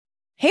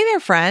Hey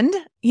there, friend.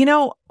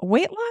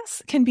 Weight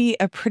loss can be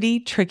a pretty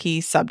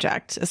tricky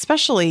subject,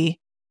 especially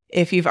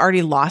if you've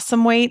already lost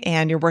some weight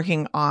and you're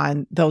working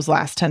on those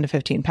last 10 to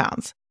 15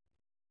 pounds.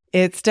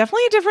 It's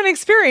definitely a different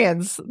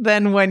experience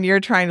than when you're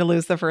trying to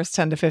lose the first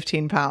 10 to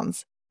 15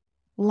 pounds.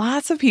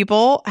 Lots of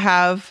people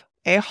have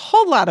a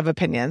whole lot of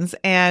opinions,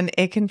 and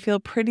it can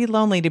feel pretty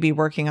lonely to be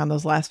working on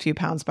those last few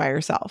pounds by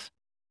yourself.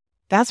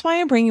 That's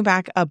why I'm bringing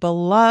back a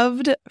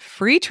beloved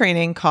free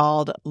training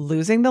called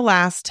Losing the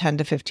Last 10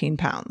 to 15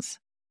 Pounds.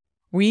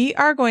 We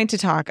are going to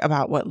talk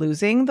about what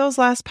losing those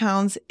last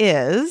pounds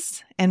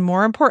is, and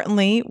more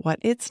importantly, what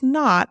it's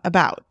not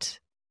about.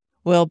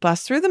 We'll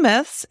bust through the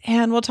myths,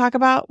 and we'll talk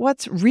about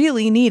what's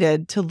really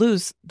needed to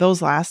lose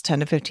those last 10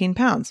 to 15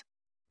 pounds.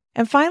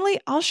 And finally,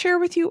 I'll share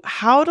with you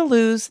how to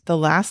lose the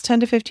last 10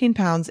 to 15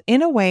 pounds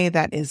in a way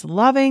that is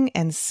loving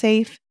and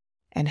safe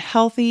and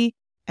healthy,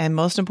 and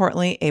most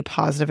importantly, a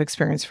positive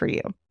experience for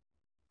you.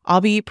 I'll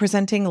be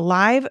presenting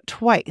live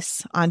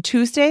twice on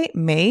Tuesday,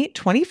 May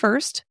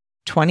 21st,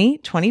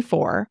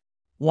 2024,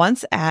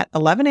 once at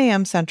 11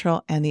 a.m.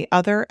 Central and the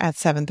other at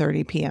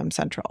 7:30 p.m.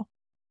 Central.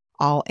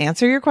 I'll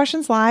answer your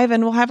questions live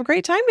and we'll have a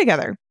great time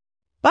together.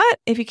 But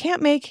if you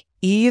can't make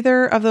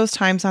either of those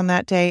times on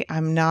that day,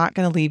 I'm not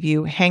going to leave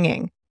you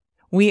hanging.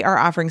 We are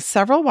offering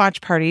several watch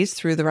parties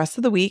through the rest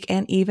of the week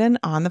and even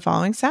on the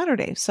following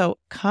Saturday. So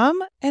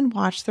come and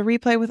watch the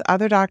replay with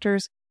other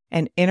doctors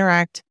and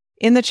interact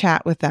in the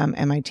chat with them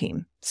and my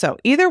team. So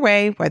either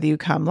way, whether you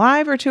come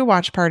live or to a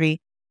watch party,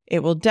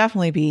 it will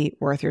definitely be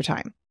worth your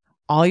time.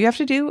 All you have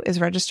to do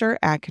is register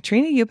at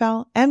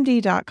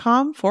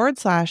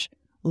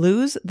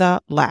katrinaubelmd.com/lose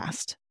the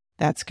last.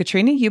 That's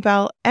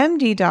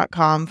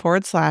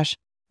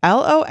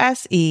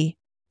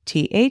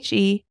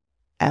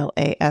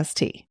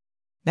katrinaubelmd.com/LOSETHELAST.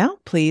 Now,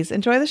 please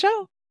enjoy the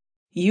show.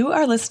 You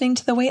are listening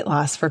to the Weight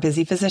Loss for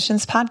Busy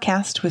Physicians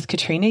podcast with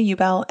Katrina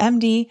Ubel,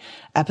 MD,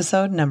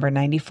 episode number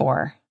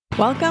 94.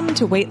 Welcome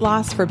to Weight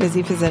Loss for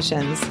Busy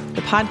Physicians,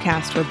 the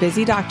podcast where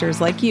busy doctors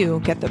like you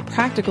get the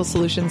practical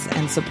solutions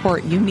and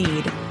support you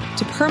need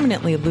to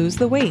permanently lose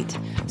the weight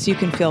so you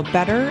can feel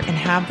better and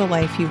have the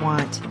life you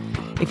want.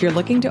 If you're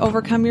looking to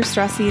overcome your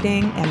stress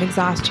eating and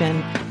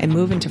exhaustion and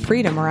move into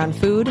freedom around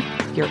food,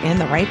 you're in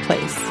the right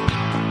place.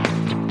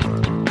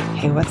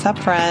 Hey, what's up,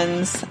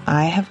 friends?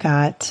 I have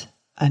got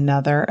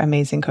another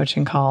amazing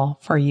coaching call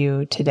for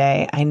you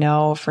today. I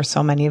know for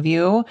so many of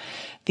you,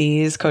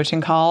 these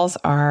coaching calls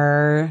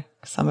are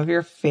some of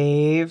your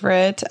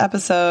favorite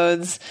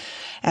episodes.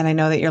 And I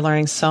know that you're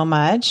learning so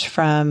much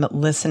from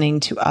listening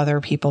to other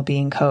people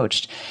being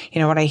coached.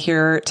 You know, what I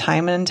hear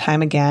time and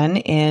time again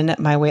in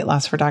my Weight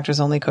Loss for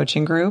Doctors Only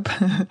coaching group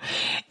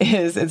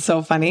is, it's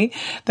so funny.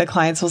 The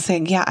clients will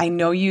say, yeah, I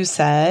know you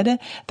said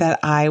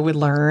that I would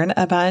learn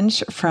a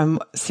bunch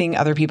from seeing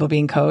other people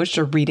being coached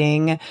or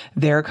reading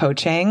their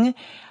coaching,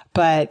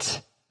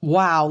 but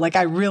wow, like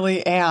I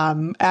really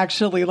am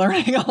actually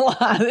learning a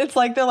lot. It's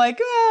like, they're like,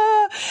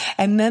 ah.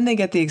 And then they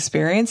get the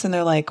experience and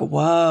they're like,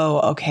 whoa,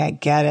 okay, I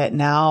get it.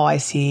 Now I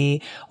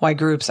see why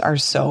groups are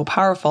so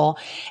powerful.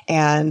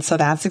 And so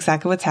that's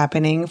exactly what's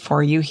happening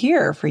for you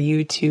here, for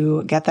you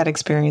to get that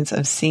experience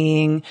of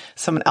seeing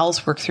someone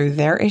else work through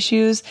their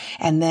issues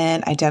and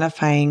then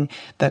identifying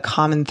the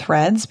common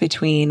threads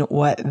between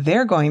what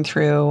they're going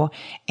through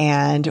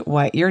and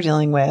what you're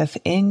dealing with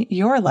in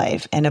your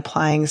life and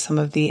applying some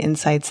of the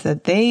insights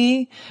that they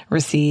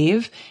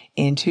receive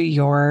into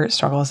your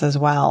struggles as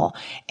well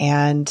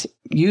and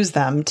use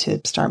them to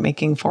start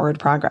making forward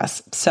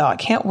progress. So I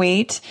can't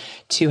wait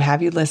to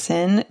have you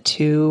listen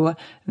to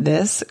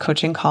this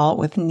coaching call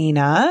with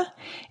Nina.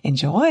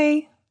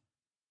 Enjoy.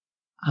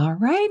 All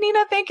right,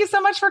 Nina, thank you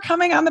so much for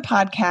coming on the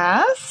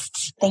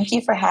podcast. Thank you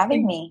for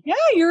having me. Yeah,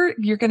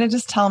 you're going to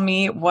just tell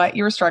me what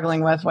you were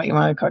struggling with, what you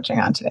wanted coaching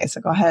on today.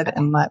 So go ahead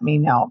and let me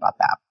know about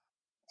that.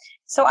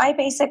 So I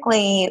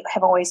basically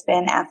have always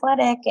been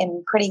athletic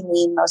and pretty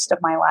lean most of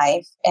my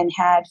life and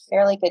had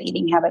fairly good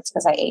eating habits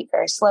because I ate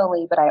very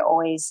slowly, but I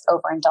always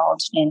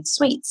overindulged in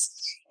sweets.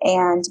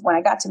 And when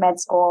I got to med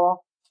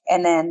school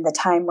and then the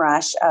time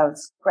rush of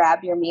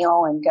grab your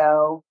meal and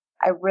go,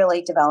 I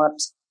really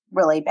developed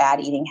really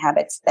bad eating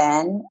habits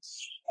then.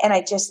 And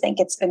I just think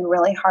it's been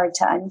really hard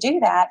to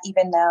undo that,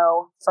 even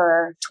though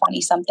for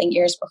 20 something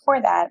years before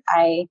that,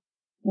 I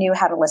knew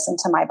how to listen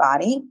to my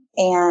body.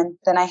 And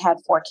then I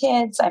had 4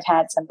 kids. I've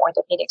had some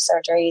orthopedic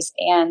surgeries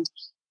and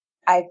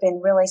I've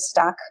been really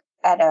stuck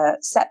at a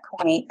set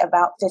point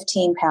about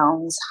 15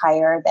 pounds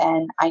higher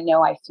than I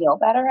know I feel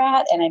better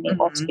at and I'm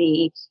able to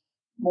be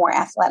more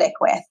athletic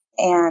with.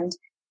 And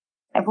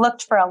I've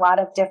looked for a lot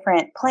of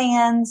different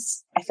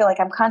plans. I feel like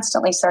I'm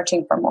constantly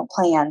searching for more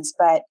plans,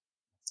 but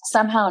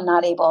somehow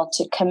not able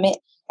to commit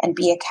and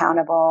be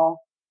accountable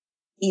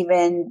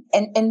even,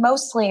 and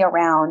mostly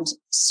around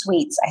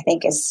sweets, I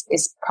think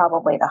is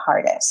probably the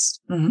hardest.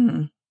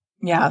 Mm-hmm.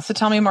 Yeah. So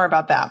tell me more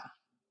about that.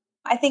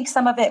 I think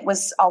some of it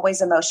was always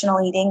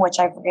emotional eating, which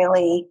I've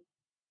really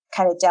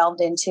kind of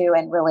delved into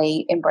and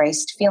really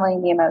embraced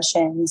feeling the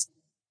emotions.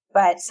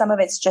 But some of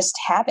it's just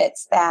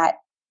habits that,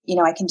 you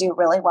know, I can do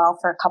really well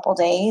for a couple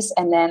days.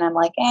 And then I'm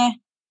like,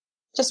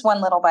 just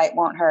one little bite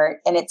won't hurt.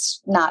 And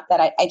it's not that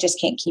I just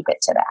can't keep it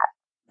to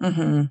that.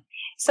 Mm-hmm.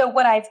 So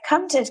what I've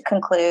come to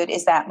conclude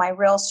is that my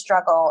real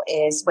struggle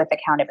is with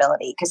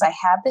accountability, because I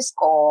have this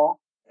goal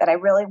that I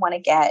really want to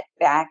get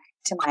back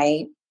to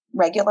my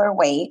regular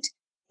weight.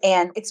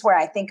 And it's where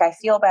I think I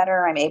feel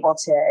better. I'm able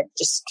to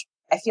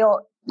I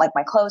feel like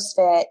my clothes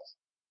fit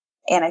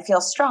and I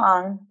feel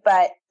strong,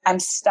 but I'm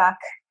stuck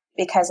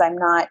because I'm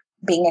not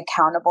being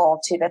accountable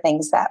to the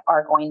things that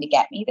are going to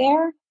get me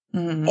there.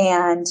 Mm-hmm.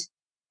 And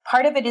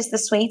part of it is the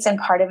sweets and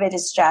part of it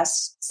is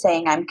just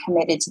saying I'm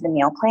committed to the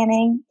meal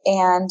planning.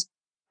 And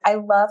I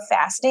love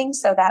fasting.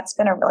 So that's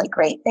been a really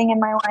great thing in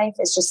my life.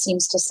 It just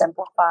seems to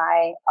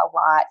simplify a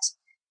lot.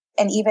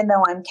 And even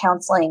though I'm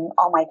counseling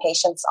all my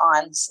patients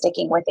on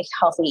sticking with a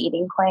healthy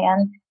eating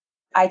plan,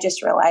 I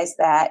just realized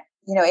that,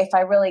 if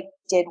I really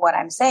did what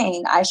I'm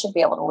saying, I should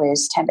be able to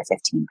lose 10 to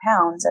 15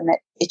 pounds and that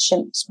it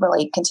shouldn't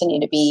really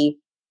continue to be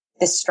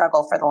this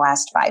struggle for the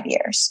last 5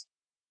 years.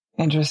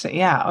 Interesting.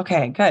 Yeah.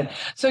 Okay, good.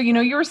 So,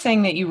 you were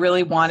saying that you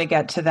really want to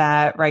get to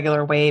that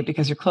regular weight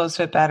because your clothes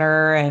fit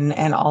better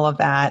and all of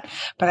that.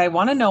 But I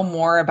want to know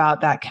more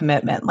about that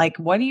commitment. Like,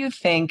 what do you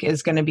think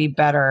is going to be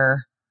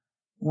better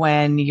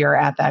when you're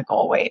at that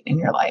goal weight in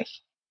your life?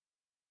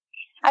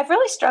 I've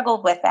really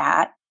struggled with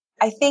that.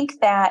 I think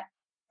that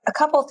a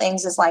couple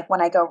things is like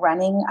when I go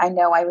running, I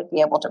know I would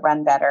be able to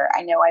run better.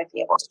 I know I'd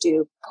be able to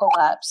do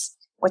pull-ups,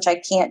 which I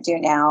can't do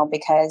now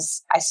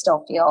because I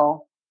still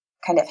feel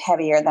kind of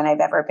heavier than I've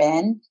ever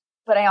been.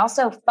 But I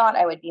also thought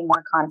I would be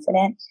more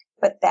confident.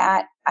 But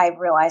that I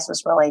realized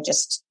was really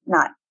just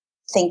not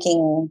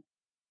thinking.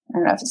 I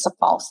don't know if it's a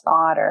false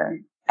thought or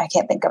I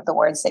can't think of the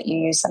words that you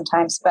use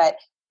sometimes, but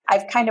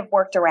I've kind of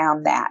worked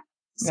around that.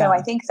 So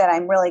I think that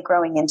I'm really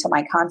growing into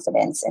my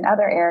confidence in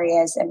other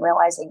areas and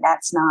realizing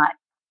that's not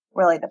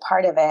really the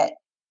part of it.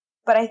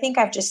 But I think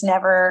I've just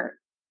never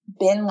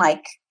been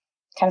like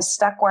kind of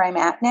stuck where I'm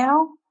at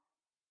now.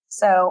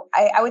 So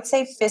I would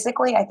say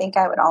physically, I think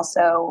I would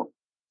also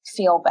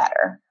feel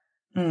better.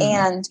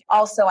 And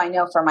also I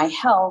know for my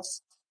health,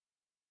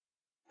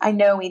 I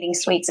know eating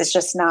sweets is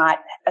just not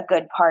a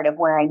good part of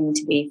where I need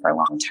to be for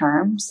long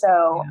term.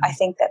 So I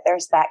think that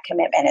there's that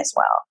commitment as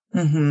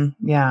well.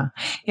 Mm-hmm. Yeah.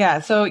 Yeah.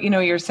 So,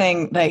 you're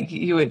saying like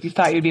you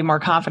thought you'd be more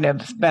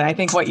confident, but I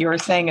think what you were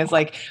saying is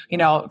like,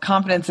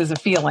 confidence is a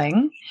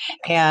feeling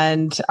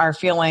and our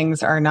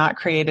feelings are not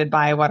created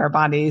by what our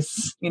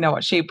bodies,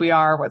 what shape we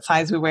are, what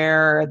size we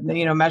wear,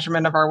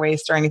 measurement of our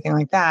waist or anything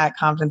like that.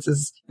 Confidence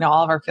is,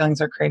 all of our feelings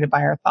are created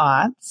by our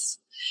thoughts.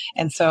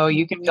 And so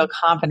you can feel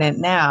confident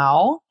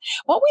now.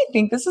 What we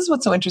think, this is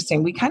what's so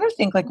interesting. We kind of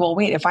think like, well,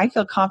 wait, if I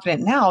feel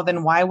confident now,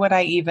 then why would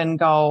I even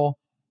go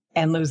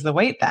and lose the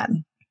weight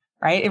then?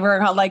 Right? If we're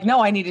like,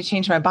 no, I need to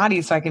change my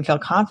body so I can feel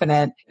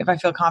confident. If I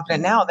feel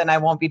confident now, then I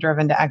won't be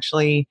driven to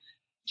actually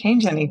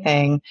change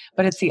anything.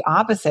 But it's the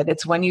opposite.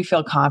 It's when you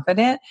feel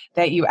confident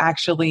that you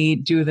actually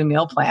do the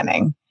meal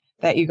planning,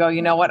 that you go,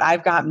 you know what?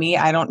 I've got me.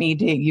 I don't need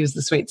to use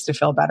the sweets to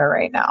feel better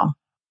right now.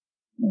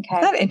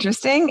 Okay. Isn't that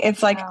interesting?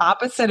 It's like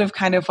opposite of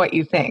kind of what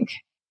you think.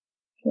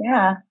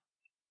 Yeah.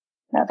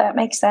 No, that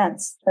makes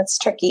sense. That's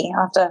tricky.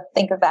 I'll have to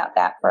think about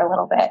that for a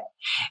little bit.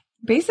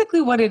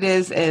 Basically what it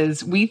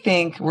is we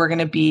think we're going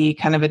to be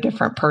kind of a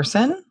different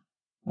person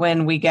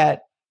when we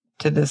get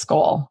to this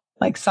goal,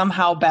 like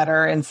somehow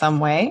better in some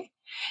way.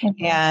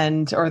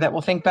 Or that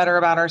we'll think better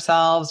about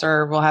ourselves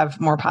or we'll have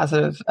more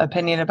positive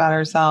opinion about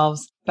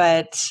ourselves.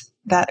 But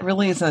that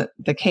really isn't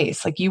the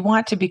case. Like you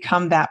want to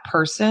become that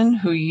person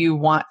who you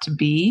want to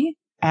be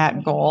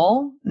at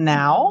goal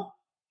now.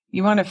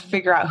 You want to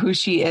figure out who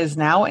she is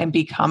now and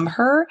become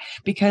her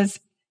because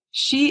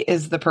she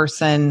is the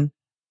person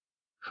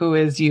who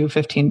is you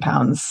 15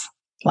 pounds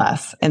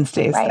less and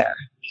stays there.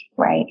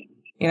 Right.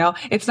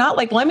 It's not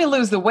like, let me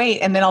lose the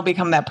weight and then I'll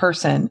become that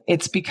person.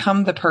 It's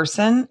become the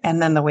person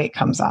and then the weight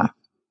comes off.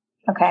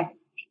 Okay.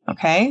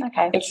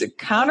 It's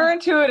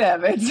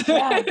counterintuitive. It's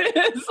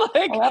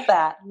like, I love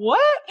that.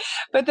 What?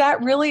 But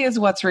that really is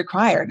what's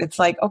required. It's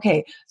like,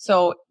 okay,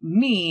 so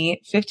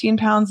me, 15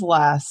 pounds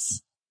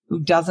less, who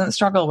doesn't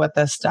struggle with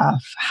this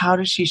stuff, how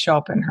does she show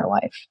up in her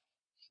life?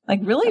 Like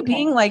really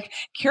being like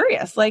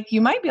curious, like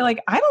you might be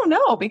like, I don't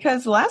know,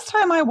 because the last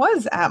time I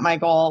was at my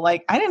goal,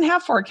 like I didn't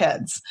have 4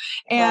 kids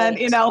and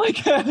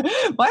like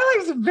my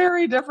life's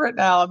very different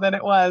now than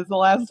it was the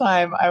last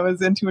time I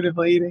was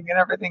intuitively eating and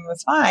everything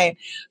was fine.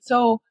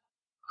 So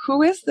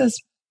who is this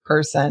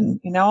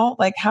person?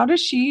 Like how does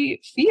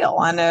she feel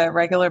on a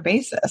regular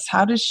basis?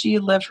 How does she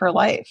live her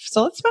life?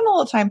 So let's spend a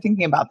little time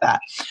thinking about that.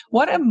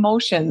 What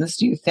emotions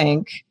do you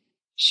think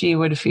she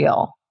would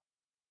feel?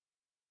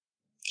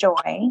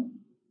 Joy.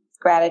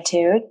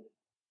 Gratitude,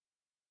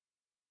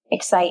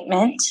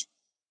 excitement,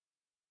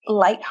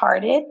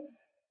 lighthearted,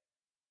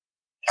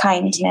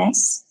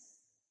 kindness,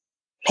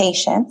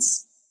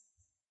 patience.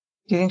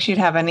 Do you think she'd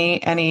have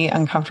any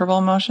uncomfortable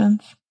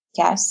emotions?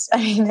 Yes.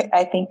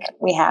 I think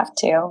we have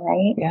to,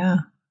 right? Yeah.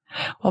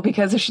 Well,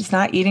 because if she's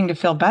not eating to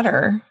feel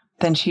better,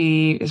 then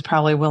she is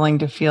probably willing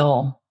to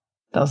feel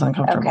those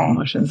uncomfortable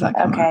emotions that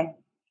come up.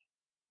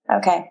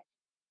 Okay.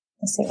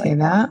 I see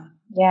that?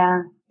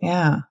 Yeah.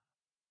 Yeah.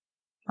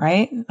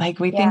 Right. Like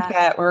we think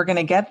that we're going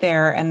to get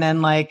there and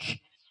then like,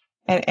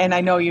 and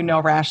I know,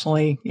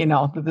 rationally,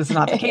 that this is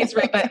not the case,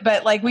 right?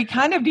 But like we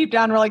kind of deep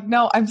down, we're like,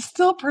 no, I'm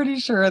still pretty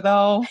sure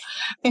though,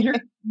 you're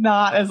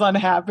not as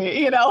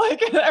unhappy,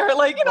 like, or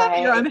like, not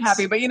that you're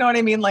unhappy, but you know what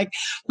I mean? Like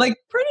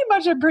pretty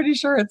much, I'm pretty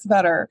sure it's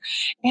better.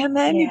 And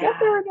then you get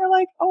there and you're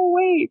like, oh,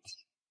 wait,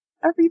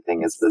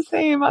 everything is the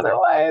same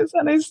otherwise.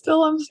 And I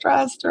still am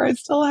stressed or I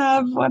still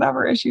have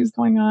whatever issues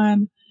going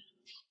on.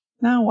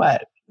 Now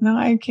what? Now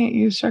I can't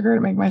use sugar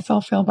to make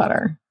myself feel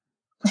better.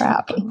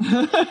 Crap.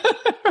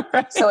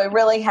 Right? So it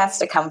really has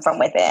to come from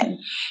within.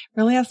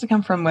 Really has to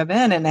come from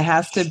within. And it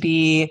has to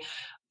be,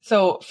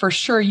 so for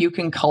sure you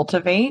can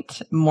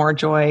cultivate more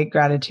joy,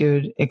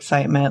 gratitude,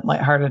 excitement,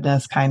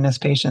 lightheartedness, kindness,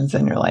 patience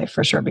in your life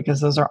for sure,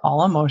 because those are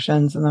all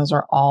emotions and those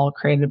are all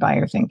created by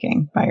your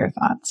thinking, by your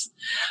thoughts.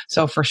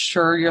 So for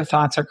sure your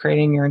thoughts are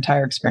creating your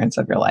entire experience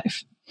of your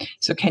life.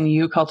 So can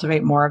you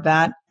cultivate more of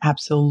that?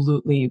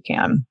 Absolutely you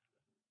can.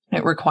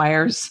 It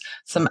requires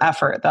some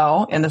effort,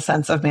 though, in the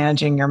sense of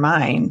managing your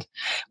mind.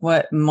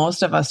 What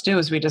most of us do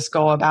is we just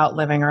go about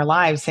living our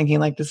lives thinking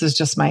like, this is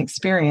just my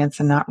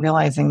experience and not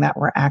realizing that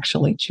we're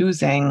actually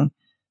choosing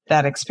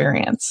that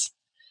experience.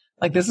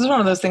 Like, this is one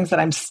of those things that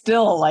I'm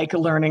still like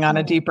learning on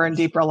a deeper and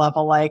deeper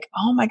level. Like,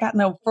 oh my God,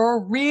 no, for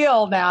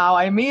real now.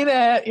 I mean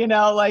it,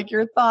 like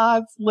your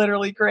thoughts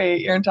literally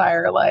create your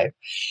entire life.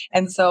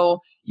 And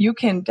so you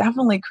can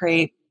definitely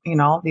create,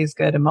 these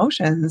good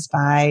emotions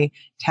by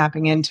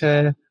tapping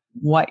into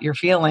what you're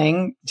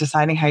feeling,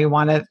 deciding how you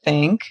want to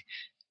think,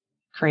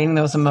 creating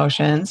those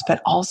emotions,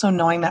 but also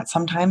knowing that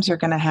sometimes you're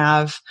going to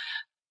have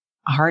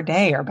a hard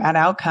day or a bad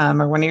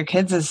outcome, or one of your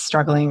kids is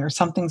struggling or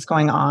something's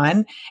going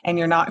on and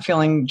you're not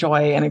feeling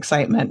joy and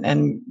excitement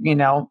and,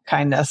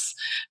 kindness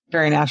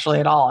very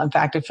naturally at all. In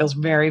fact, it feels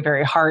very,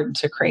 very hard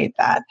to create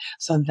that.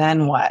 So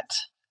then what?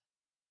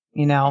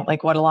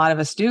 Like what a lot of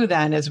us do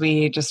then is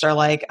we just are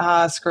like,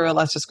 screw it.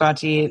 Let's just go out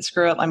to eat.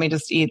 Screw it. Let me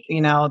just eat,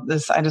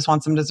 this, I just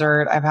want some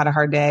dessert. I've had a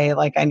hard day.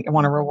 Like I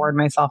want to reward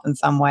myself in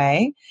some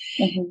way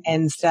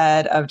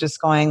instead of just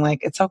going like,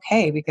 it's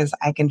okay because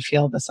I can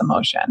feel this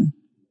emotion.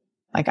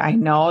 Like I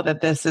know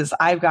that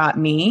I've got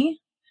me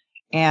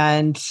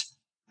and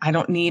I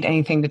don't need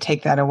anything to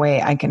take that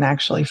away. I can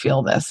actually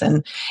feel this.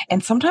 And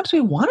sometimes we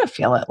want to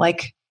feel it.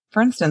 Like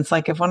for instance,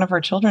 like if one of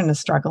our children is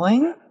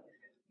struggling,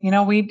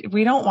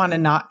 we don't want to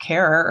not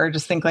care or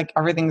just think like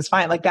everything's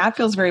fine. Like that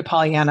feels very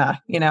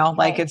Pollyanna,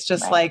 like it's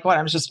just like, what,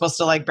 I'm just supposed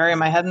to like bury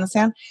my head in the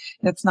sand.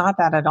 It's not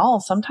that at all.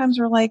 Sometimes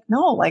we're like,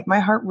 no, like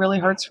my heart really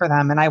hurts for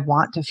them and I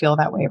want to feel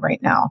that way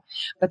right now.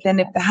 But then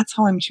if that's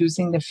how I'm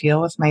choosing to feel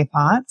with my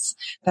thoughts,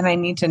 then I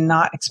need to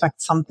not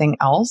expect something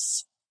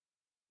else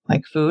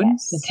like food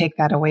to take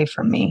that away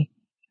from me.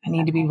 I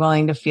need to be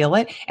willing to feel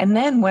it. And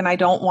then when I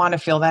don't want to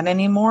feel that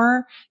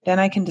anymore, then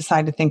I can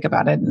decide to think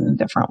about it in a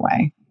different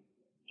way.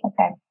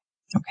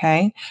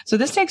 Okay. So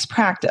this takes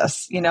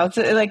practice, it's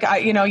like,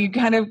 you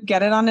kind of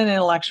get it on an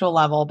intellectual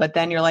level, but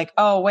then you're like,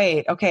 oh,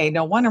 wait, okay.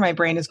 No wonder my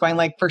brain is going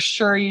like, for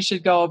sure you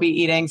should go be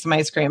eating some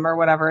ice cream or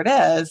whatever it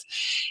is.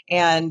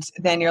 And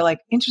then you're like,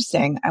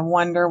 interesting. I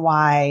wonder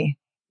why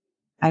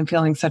I'm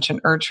feeling such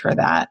an urge for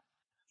that.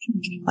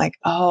 Like,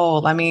 oh,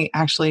 let me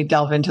actually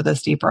delve into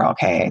this deeper.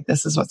 Okay.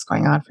 This is what's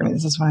going on for me.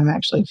 This is what I'm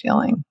actually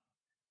feeling.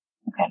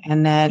 Okay.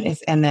 And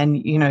then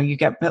you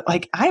get, but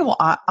like, I will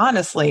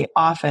honestly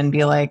often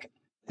be like,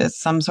 it's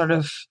some sort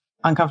of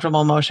uncomfortable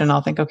emotion.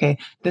 I'll think, okay,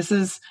 this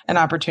is an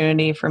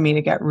opportunity for me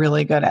to get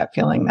really good at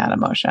feeling that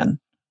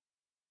emotion.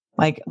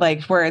 Like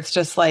where it's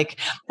just like,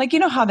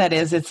 how that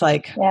is. It's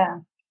like,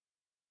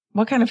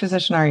 what kind of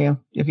physician are you?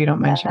 If you don't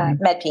mind sharing.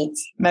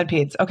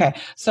 Med-peds. Okay.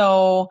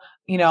 So,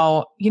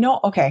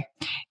 okay.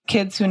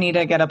 Kids who need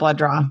to get a blood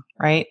draw,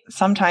 right?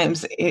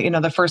 Sometimes,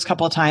 the first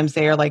couple of times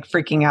they are like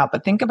freaking out,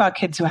 but think about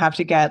kids who have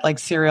to get like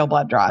serial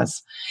blood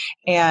draws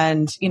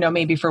and,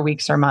 maybe for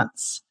weeks or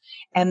months.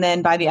 And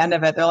then by the end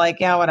of it, they're like,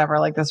 yeah, whatever.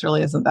 Like this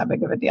really isn't that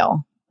big of a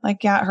deal.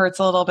 Like, yeah, it hurts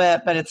a little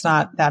bit, but it's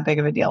not that big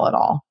of a deal at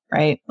all.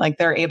 Right. Like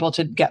they're able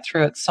to get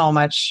through it so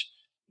much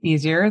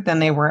easier than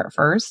they were at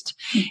first.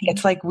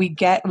 It's like they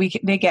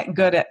get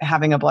good at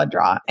having a blood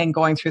draw and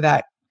going through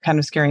that kind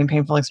of scary and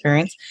painful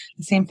experience.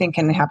 The same thing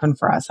can happen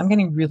for us. I'm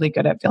getting really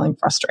good at feeling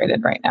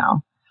frustrated right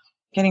now.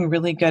 Getting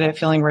really good at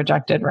feeling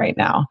rejected right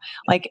now.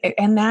 Like,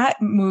 and that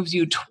moves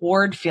you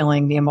toward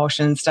feeling the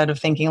emotion instead of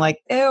thinking like,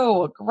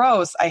 ew,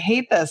 gross. I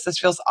hate this. This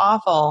feels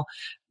awful.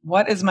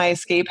 What is my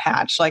escape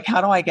hatch? Like, how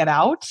do I get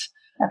out?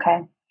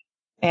 Okay.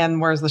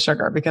 And where's the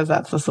sugar? Because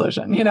that's the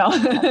solution,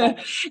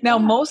 Now,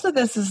 most of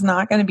this is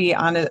not going to be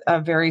on a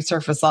very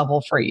surface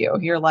level for you.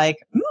 You're like,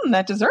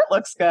 that dessert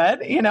looks good.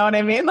 You know what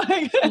I mean?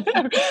 Like, you're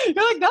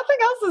like, nothing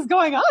else is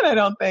going on, I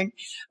don't think.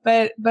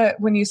 But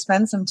when you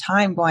spend some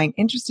time going,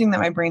 interesting that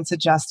my brain's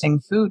suggesting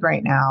food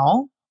right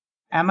now.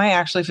 Am I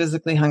actually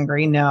physically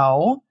hungry?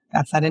 No.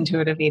 That's that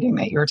intuitive eating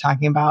that you were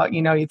talking about.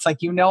 It's like,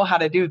 how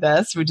to do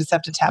this. We just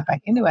have to tap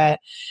back into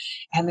it.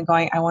 And then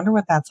going, I wonder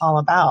what that's all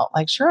about.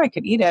 Like, sure, I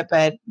could eat it,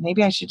 but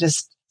maybe I should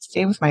just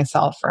stay with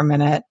myself for a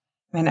minute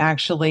and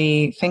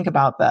actually think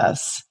about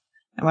this.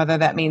 And whether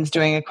that means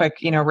doing a quick,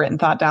 written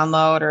thought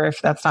download, or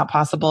if that's not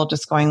possible,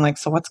 just going like,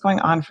 so what's going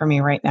on for me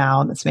right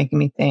now that's making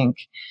me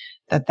think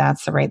that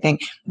that's the right thing?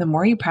 The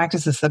more you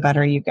practice this, the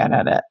better you get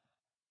at it.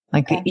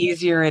 Like the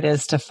easier it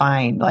is to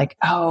find like,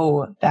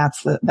 oh,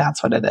 that's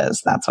what it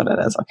is. That's what it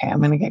is. Okay. I'm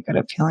going to get good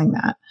at feeling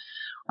that.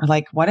 Or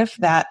like, what if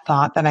that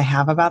thought that I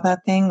have about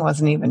that thing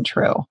wasn't even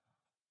true?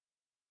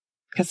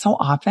 Because so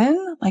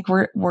often, like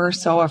we're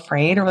so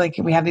afraid, or like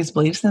we have these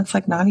beliefs and it's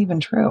like not even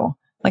true.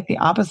 Like the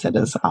opposite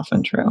is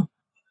often true.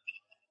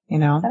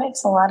 That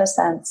makes a lot of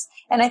sense.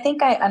 And I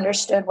think I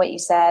understood what you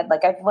said.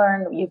 Like I've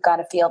learned you've got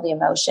to feel the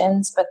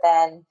emotions, but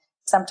then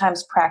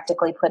sometimes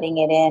practically putting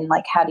it in,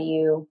 like how do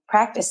you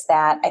practice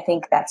that? I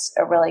think that's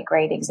a really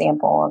great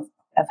example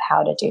of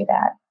how to do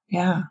that.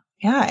 Yeah.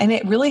 Yeah. And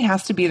it really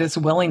has to be this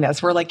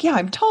willingness. We're like, yeah,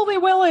 I'm totally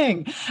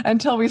willing,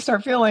 until we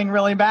start feeling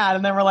really bad.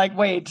 And then we're like,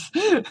 wait,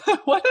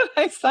 what did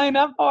I sign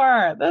up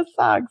for? This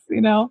sucks,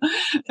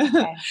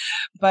 Okay.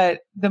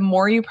 But the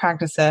more you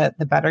practice it,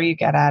 the better you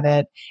get at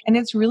it. And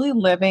it's really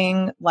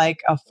living like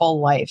a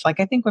full life. Like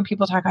I think when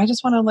people talk, I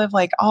just want to live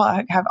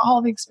have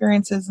all the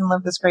experiences and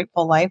live this great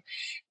full life,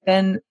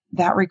 then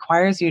that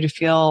requires you to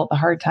feel the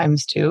hard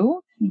times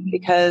too,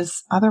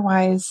 because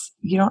otherwise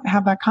you don't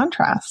have that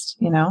contrast,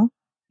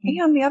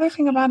 And the other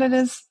thing about it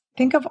is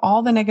think of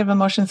all the negative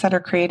emotions that are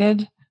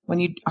created when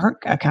you aren't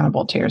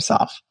accountable to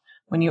yourself,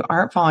 when you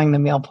aren't following the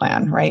meal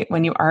plan, right?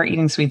 When you are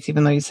eating sweets,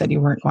 even though you said you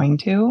weren't going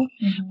to,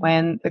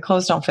 when the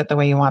clothes don't fit the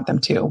way you want them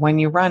to, when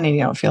you run and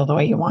you don't feel the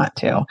way you want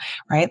to,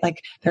 right?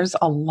 Like there's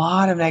a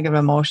lot of negative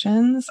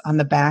emotions on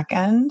the back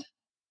end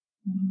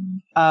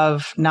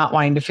of not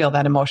wanting to feel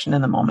that emotion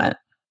in the moment,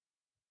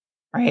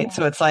 right? Yeah.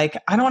 So it's like,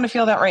 I don't want to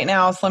feel that right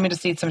now. So let me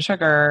just eat some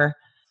sugar.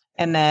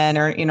 And then,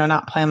 or,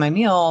 not plan my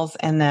meals.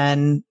 And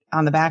then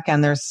on the back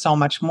end, there's so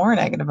much more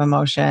negative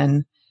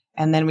emotion.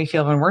 And then we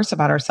feel even worse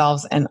about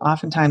ourselves. And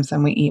oftentimes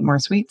then we eat more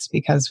sweets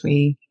because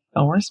we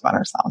feel worse about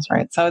ourselves,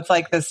 right? So it's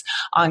like this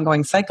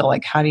ongoing cycle.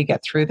 Like, how do you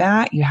get through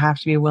that? You have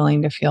to be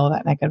willing to feel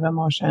that negative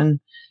emotion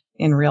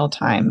in real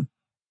time.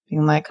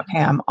 Being like, okay,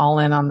 I'm all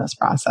in on this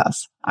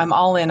process. I'm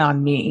all in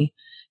on me.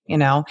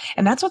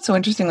 And that's what's so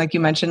interesting. Like you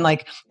mentioned,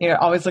 like, you're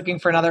always looking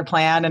for another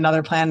plan.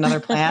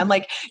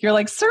 Like you're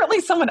like, certainly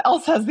someone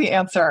else has the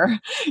answer,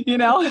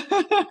 to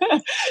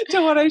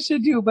what I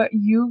should do, but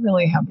you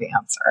really have the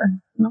answer.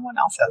 No one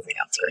else has the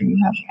answer.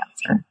 You have the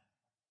answer.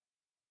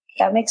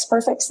 That makes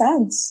perfect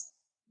sense.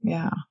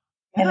 Yeah.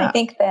 And I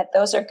think that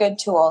those are good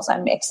tools.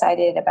 I'm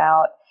excited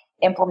about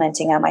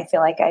implementing them. I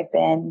feel like I've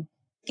been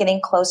getting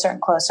closer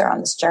and closer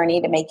on this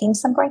journey to making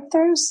some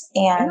breakthroughs,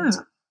 and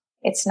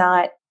it's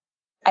not,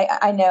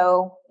 I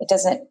know it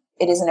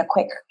isn't a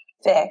quick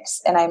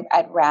fix, and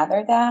I'd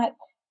rather that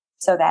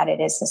so that it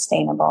is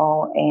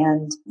sustainable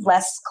and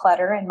less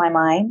clutter in my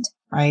mind.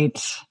 Right.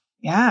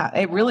 Yeah,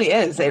 it really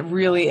is. It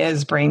really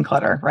is brain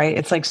clutter, right?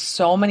 It's like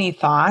so many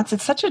thoughts.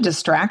 It's such a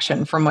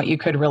distraction from what you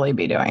could really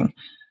be doing.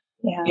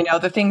 Yeah.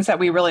 The things that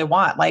we really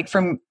want, like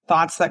from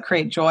thoughts that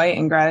create joy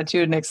and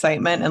gratitude and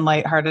excitement and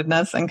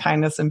lightheartedness and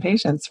kindness and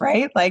patience,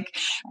 right? Like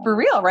for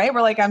real, right?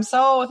 We're like, I'm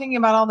so thinking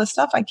about all this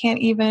stuff. I can't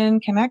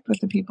even connect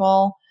with the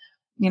people,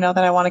 that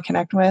I want to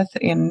connect with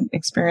and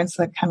experience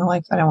the kind of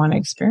life that I want to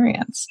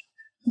experience.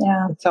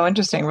 Yeah. It's so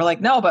interesting. We're like,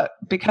 no, but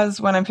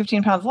because when I'm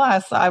 15 pounds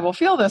less, I will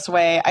feel this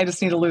way. I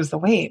just need to lose the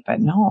weight. But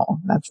no,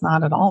 that's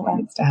not at all what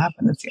needs to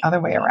happen. It's the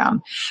other way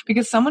around.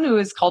 Because someone who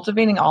is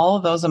cultivating all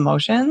of those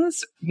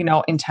emotions,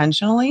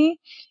 intentionally,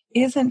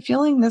 isn't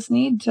feeling this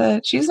need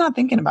she's not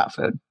thinking about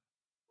food.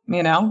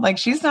 Like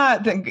she's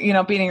not,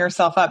 beating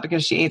herself up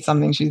because she ate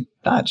something she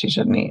thought she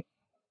shouldn't eat.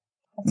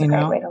 That's a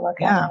great way to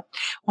look at it.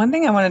 One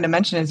thing I wanted to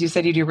mention is you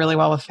said you do really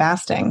well with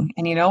fasting.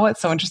 And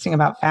what's so interesting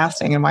about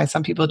fasting and why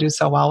some people do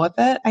so well with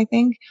it, I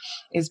think,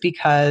 is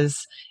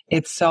because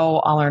it's so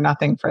all or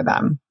nothing for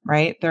them,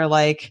 right? They're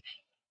like,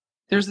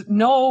 there's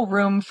no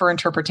room for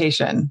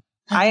interpretation.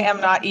 I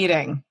am not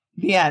eating.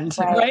 The end,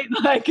 right?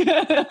 Like,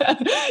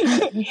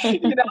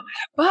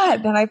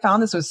 but then I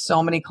found this with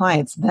so many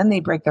clients, then they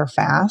break their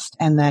fast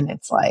and then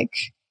it's like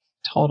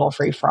total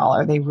free for all,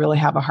 or they really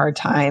have a hard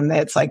time.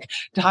 It's like,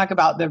 talk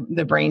about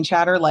the brain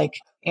chatter, like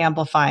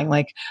amplifying,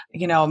 like,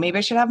 maybe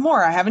I should have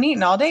more. I haven't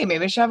eaten all day.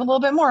 Maybe I should have a little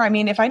bit more. I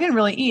mean, if I didn't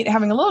really eat,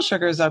 having a little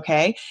sugar is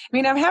okay. I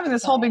mean, I'm having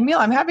this whole big meal.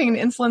 I'm having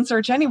an insulin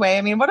surge anyway.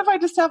 I mean, what if I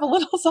just have a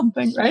little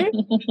something, right?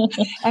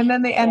 And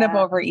then they end up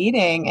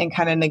overeating and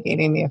kind of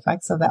negating the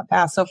effects of that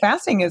fast. So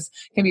fasting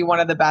can be one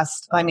of the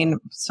best. I mean,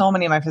 so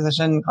many of my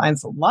physician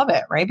clients love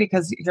it, right?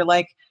 Because you're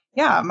like,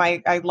 yeah,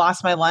 I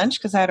lost my lunch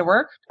because I had to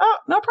work. Oh,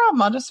 no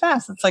problem. I'll just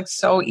fast. It's like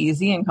so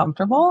easy and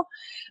comfortable.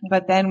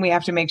 But then we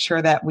have to make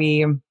sure that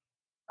we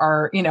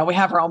are, we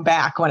have our own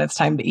back when it's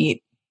time to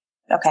eat.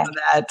 Okay. So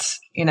that,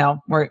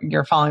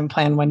 you're following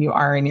plan when you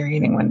are in your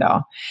eating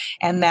window.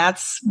 And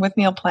that's with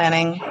meal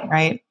planning,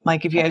 right?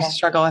 Like if you guys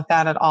struggle with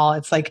that at all,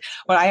 it's like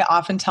what I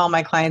often tell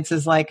my clients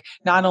is like,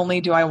 not only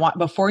do I want,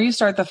 before you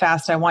start the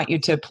fast, I want you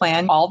to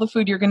plan all the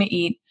food you're going to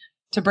eat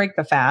to break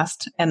the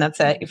fast. And that's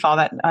it. You follow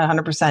that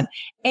 100%.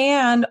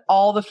 And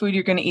all the food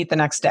you're going to eat the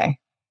next day.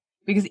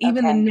 Because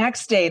even the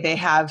next day they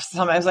have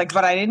some, I was like,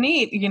 but I didn't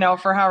eat,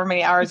 for however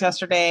many hours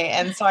yesterday.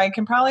 And so I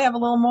can probably have a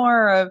little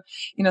more of,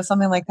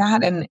 something like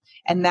that.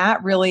 And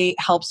that really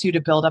helps you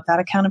to build up that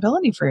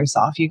accountability for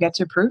yourself. You get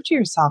to prove to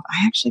yourself,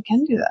 I actually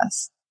can do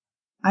this.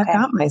 I've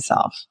got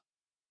myself.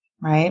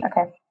 Right.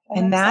 Okay.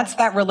 And that's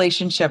that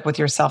relationship with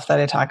yourself that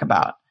I talk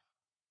about,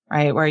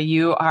 right? Where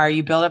you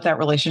build up that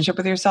relationship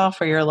with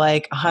yourself where you're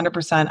like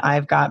 100%,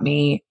 I've got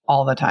me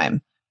all the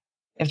time.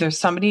 If there's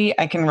somebody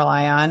I can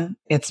rely on,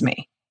 it's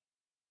me.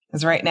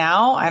 Because right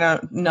now, I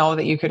don't know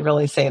that you could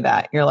really say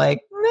that. You're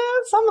like,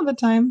 some of the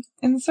time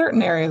in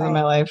certain areas of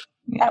my life.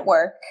 Yeah. At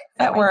work,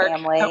 family,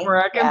 and family.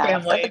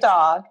 For the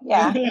dog.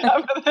 Yeah.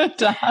 For the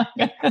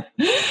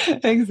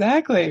dog.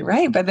 Exactly.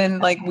 Right. But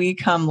then we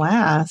come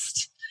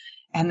last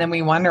and then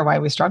we wonder why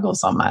we struggle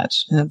so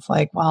much. And it's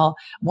like, well,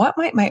 what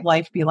might my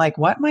life be like?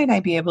 What might I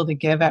be able to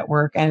give at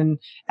work and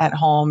at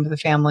home to the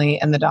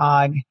family and the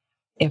dog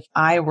if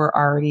I were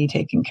already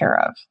taken care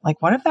of?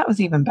 What if that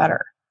was even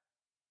better?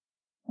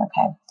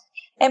 Okay.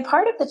 And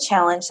part of the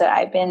challenge that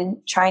I've been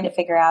trying to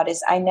figure out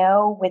is I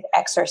know with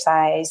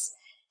exercise,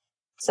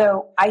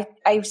 so I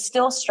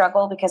still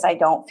struggle because I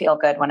don't feel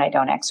good when I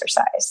don't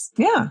exercise.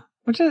 Yeah.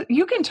 Which is,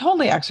 you can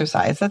totally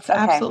exercise. That's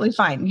absolutely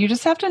fine. You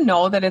just have to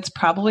know that it's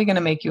probably going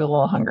to make you a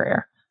little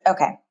hungrier.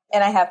 Okay.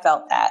 And I have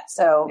felt that.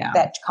 So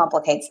that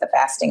complicates the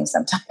fasting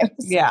sometimes.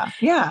 Yeah.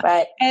 Yeah.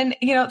 But,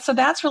 so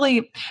that's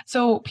really,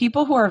 so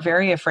people who are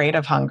very afraid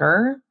of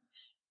hunger,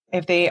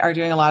 if they are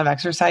doing a lot of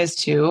exercise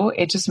too,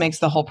 it just makes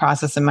the whole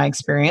process, in my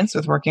experience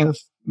with working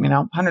with,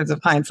 hundreds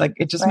of clients,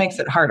 it just makes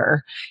it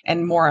harder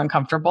and more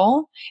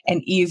uncomfortable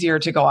and easier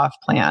to go off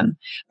plan.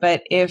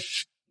 But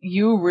if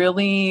you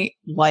really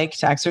like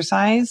to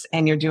exercise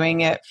and you're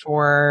doing it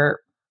for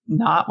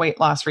not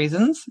weight loss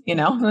reasons,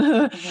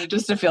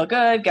 just to feel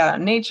good, get out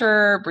in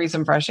nature, breathe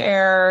some fresh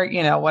air,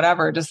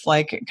 whatever, just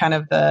kind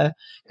of the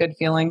good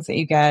feelings that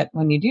you get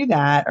when you do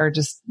that, or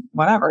just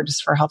whatever,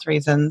 just for health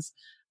reasons,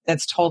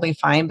 that's totally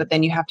fine. But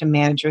then you have to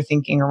manage your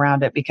thinking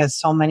around it, because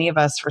so many of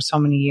us for so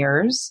many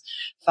years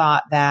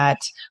thought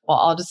that, well,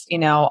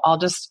 I'll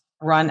just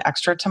run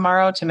extra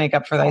tomorrow to make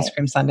up for the ice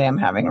cream sundae I'm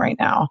having right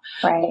now.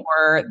 Right.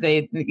 Or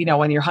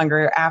when you're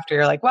hungry after,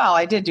 you're like, well,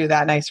 I did do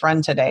that nice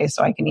run today,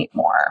 so I can eat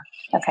more.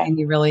 Okay. And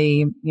you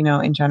really,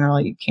 in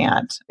general, you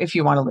can't if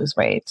you want to lose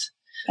weight.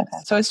 Okay.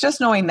 So it's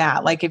just knowing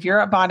that, if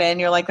you're bought in,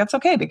 you're like, that's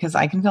okay, because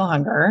I can feel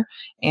hunger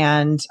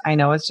and I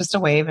know it's just a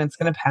wave and it's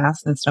going to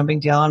pass and it's no big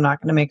deal. I'm not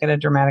going to make it a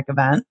dramatic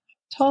event.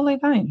 Totally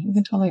fine. You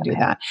can totally do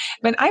that.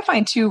 But I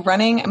find too,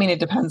 running, it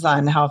depends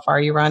on how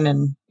far you run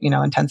and,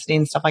 intensity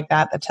and stuff like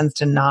that. That tends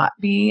to not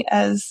be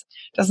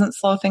doesn't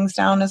slow things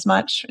down as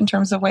much in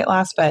terms of weight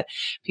loss. But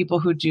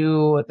people who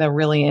do the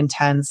really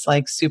intense,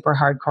 super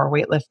hardcore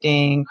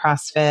weightlifting,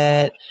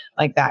 CrossFit,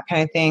 that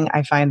kind of thing,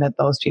 I find that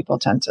those people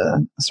tend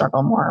to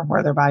struggle more,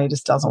 where their body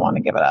just doesn't want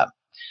to give it up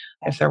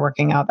if they're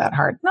working out that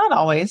hard. Not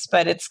always,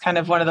 but it's kind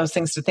of one of those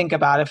things to think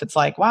about. If it's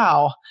like,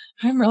 wow,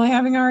 I'm really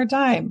having a hard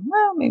time,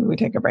 well, maybe we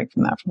take a break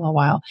from that for a little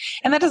while.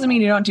 And that doesn't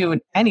mean you don't do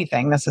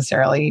anything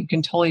necessarily. You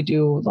can totally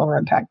do lower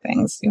impact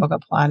things, yoga,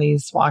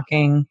 Pilates,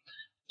 walking,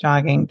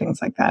 jogging,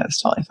 things like that.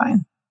 It's totally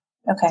fine.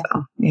 Okay.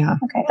 So, yeah.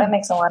 Okay. That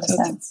makes a lot of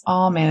sense. It's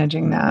all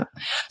managing that.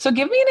 So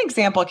give me an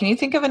example. Can you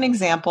think of an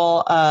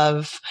example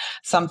of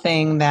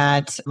something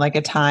that,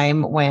 a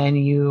time when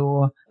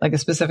you, a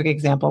specific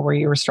example where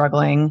you were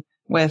struggling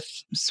with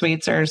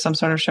sweets or some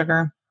sort of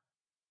sugar?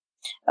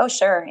 Oh,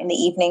 sure. In the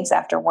evenings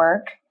after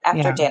work,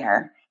 after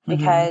dinner,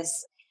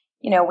 because,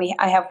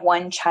 I have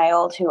one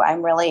child who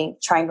I'm really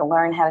trying to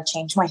learn how to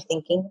change my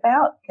thinking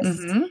about.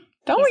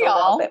 Don't we all?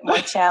 A little bit more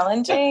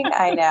challenging.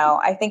 I know.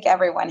 I think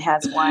everyone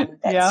has one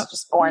that's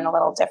just born a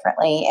little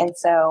differently. And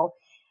so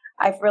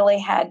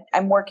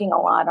I'm working a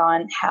lot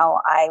on how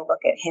I look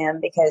at him,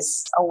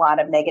 because a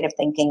lot of negative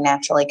thinking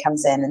naturally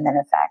comes in and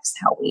then affects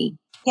how we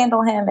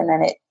handle him. And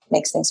then it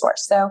makes things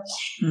worse. So,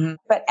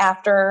 but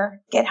after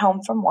get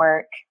home from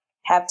work,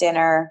 have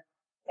dinner,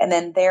 and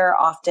then they're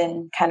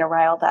often kind of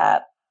riled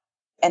up.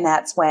 And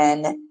that's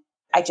when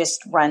I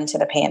just run to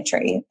the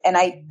pantry. And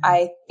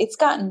it's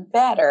gotten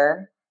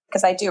better,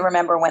 because I do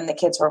remember when the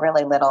kids were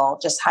really little,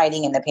 just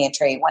hiding in the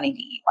pantry, wanting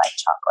to eat white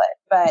chocolate.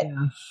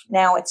 But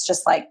now it's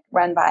just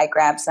run by,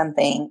 grab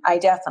something. I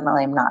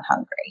definitely am not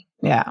hungry.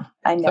 Yeah.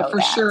 I know. So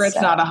for sure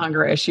it's not a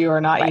hunger issue or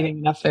not eating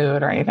enough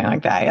food or anything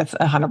like that. It's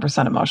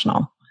 100%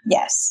 emotional.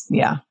 Yes.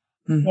 Yeah.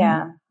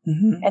 Yeah.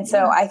 And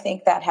so I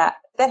think that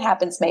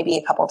happens maybe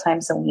a couple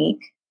times a week.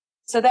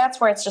 So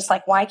that's where it's just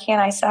why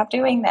can't I stop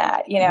doing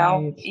that? You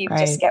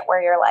just get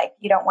where you're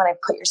you don't want to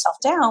put yourself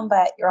down,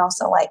 but you're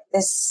also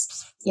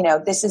this,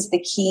 this is the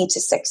key to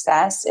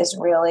success, is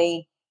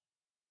really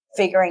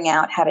figuring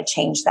out how to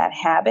change that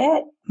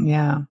habit.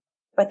 Yeah.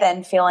 But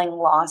then feeling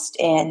lost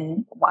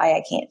in why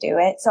I can't do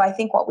it. So I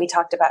think what we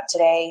talked about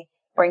today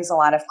brings a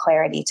lot of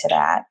clarity to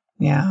that.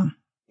 Yeah.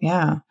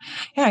 Yeah.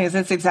 Yeah. Because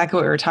it's exactly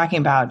what we were talking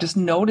about. Just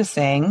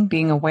noticing,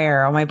 being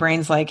aware. Oh, my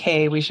brain's like,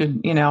 hey, we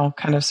should,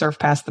 kind of surf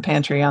past the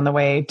pantry on the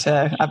way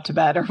to up to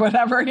bed or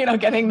whatever,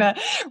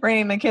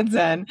 reining the kids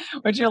in,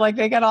 which you're like,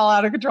 they get all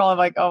out of control. I'm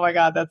like, oh my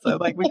God, that's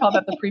like, we call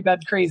that the pre-bed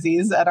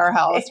crazies at our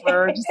house.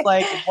 We're just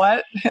like,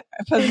 what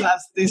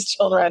possessed these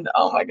children?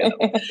 Oh my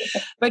goodness.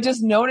 But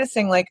just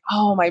noticing like,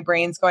 oh, my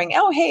brain's going,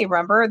 oh, hey,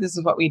 remember, this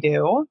is what we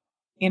do.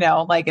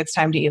 Like it's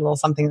time to eat a little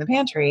something in the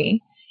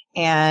pantry.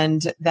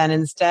 And then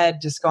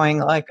instead just going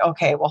like,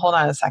 okay, well, hold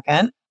on a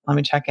second. Let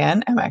me check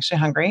in. Am I actually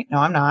hungry? No,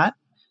 I'm not.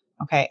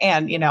 Okay.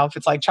 And, if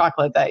it's like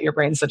chocolate that your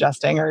brain's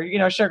suggesting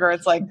or, sugar,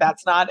 it's like,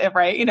 that's not it,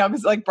 right?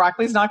 Because like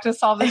broccoli's not going to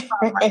solve this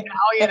problem right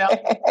now,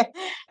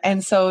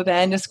 And so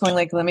then just going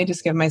like, let me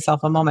just give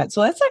myself a moment.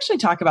 So let's actually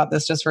talk about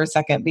this just for a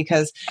second,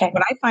 because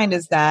what I find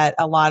is that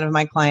a lot of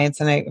my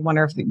clients, and I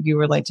wonder if you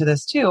relate to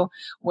this too,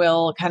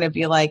 will kind of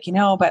be like,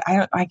 but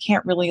I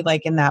can't really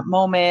like in that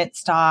moment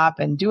stop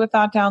and do a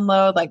thought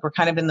download. Like we're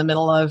kind of in the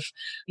middle of,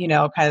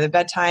 kind of the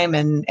bedtime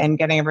and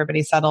getting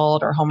everybody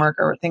settled or homework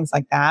or things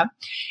like that.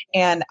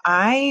 And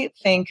I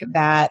think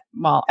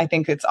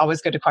it's always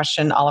good to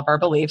question all of our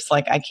beliefs.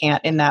 Like I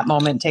can't in that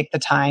moment take the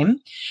time,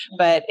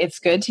 but it's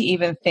good to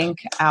even think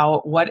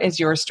out what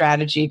is your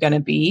strategy going to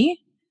be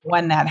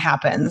when that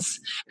happens,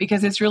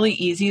 because it's really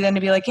easy then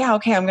to be like, yeah,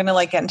 okay, I'm going to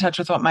like get in touch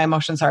with what my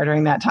emotions are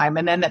during that time.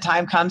 And then the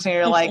time comes and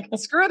you're like,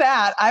 screw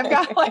that. I've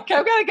got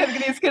to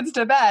get these kids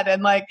to bed.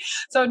 And like,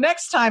 so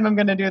next time I'm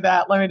going to do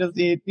that. Let me just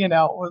eat,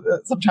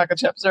 some chocolate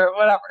chips or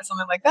whatever,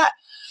 something like that.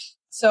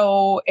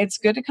 So it's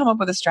good to come up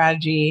with a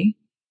strategy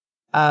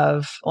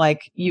of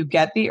like, you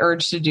get the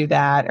urge to do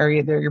that, or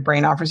either your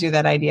brain offers you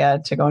that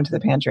idea to go into the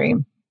pantry.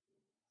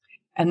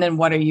 And then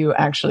what are you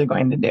actually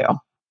going to do?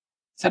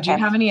 So do you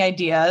have any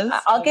ideas?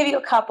 I'll give you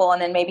a couple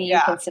and then maybe you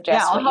can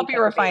suggest. Yeah, I'll help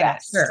you refine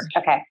it. Sure.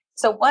 Okay.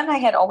 So one I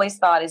had always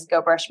thought is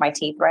go brush my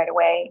teeth right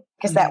away,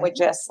 because that would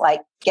just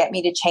like get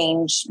me to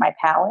change my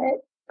palate,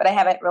 but I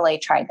haven't really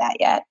tried that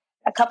yet.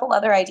 A couple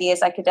other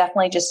ideas, I could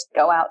definitely just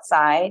go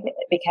outside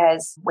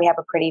because we have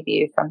a pretty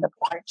view from the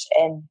porch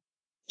and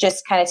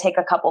just kind of take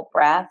a couple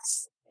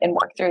breaths and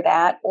work through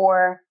that,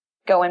 or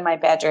go in my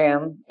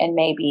bedroom and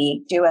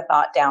maybe do a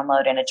thought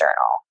download in a journal.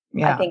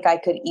 Yeah. I think I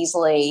could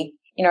easily,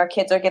 our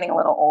kids are getting a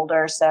little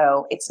older,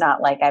 so it's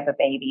not like I have a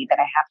baby that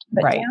I have to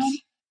put down.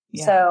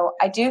 Yeah. So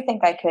I do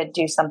think I could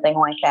do something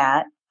like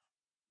that.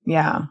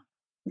 Yeah.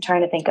 I'm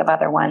trying to think of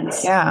other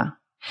ones. Yeah.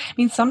 I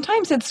mean,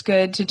 sometimes it's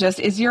good to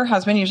is your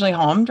husband usually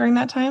home during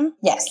that time?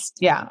 Yes.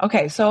 Yeah.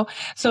 Okay. So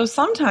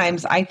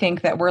sometimes I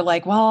think that we're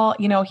like, well,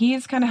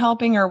 he's kind of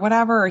helping or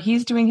whatever, or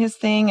he's doing his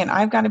thing and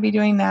I've got to be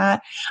doing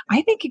that.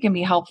 I think it can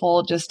be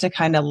helpful just to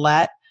kind of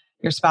let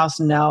your spouse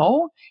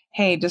know,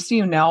 hey, just so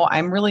you know,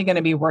 I'm really going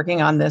to be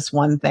working on this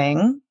one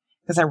thing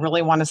because I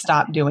really want to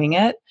stop doing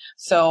it.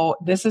 So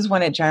this is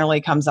when it generally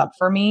comes up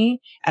for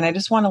me. And I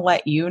just want to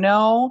let you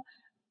know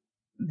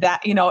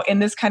that, in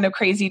this kind of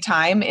crazy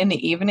time in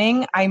the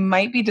evening, I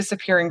might be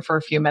disappearing for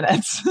a few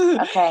minutes.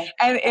 Okay.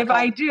 And if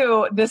I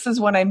do, this is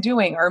what I'm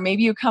doing. Or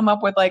maybe you come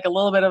up with like a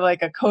little bit of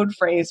like a code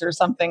phrase or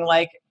something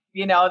like,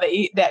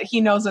 that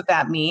he knows what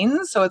that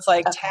means. So it's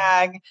like,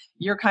 tag,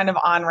 you're kind of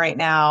on right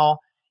now.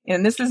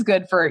 And this is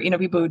good for,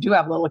 people who do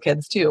have little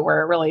kids too,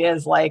 where it really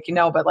is like,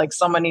 but like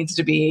someone needs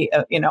to be,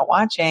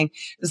 watching.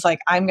 It's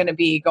like, I'm going to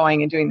be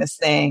going and doing this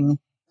thing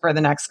for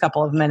the next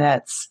couple of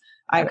minutes.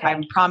 I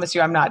promise you,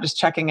 I'm not just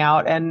checking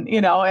out and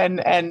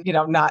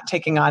not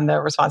taking on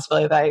the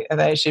responsibility that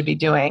I should be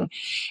doing.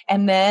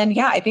 And then,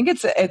 I think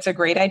it's a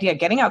great idea.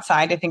 Getting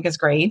outside, I think, is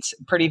great.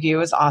 Pretty view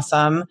is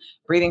awesome.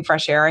 Breathing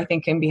fresh air, I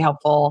think, can be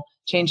helpful.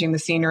 Changing the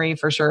scenery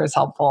for sure is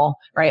helpful,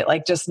 right?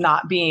 Like just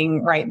not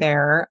being right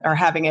there or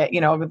having it,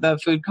 the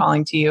food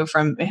calling to you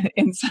from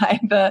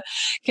inside the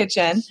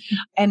kitchen.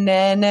 And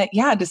then,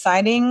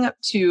 deciding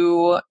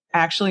to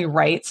actually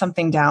write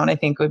something down, I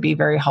think would be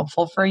very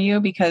helpful for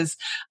you, because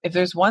if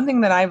there's one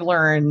thing that I've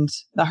learned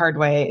the hard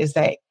way is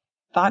that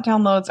thought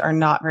downloads are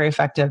not very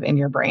effective in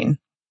your brain.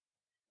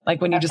 Like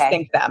when you just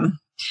think them.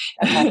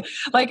 Okay.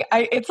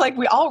 It's like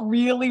we all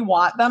really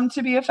want them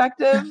to be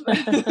effective.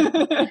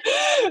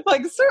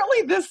 Like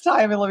certainly this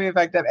time it'll be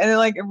effective. And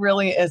it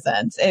really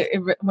isn't.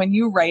 When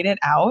you write it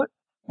out,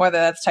 whether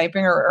that's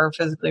typing or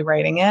physically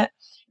writing it,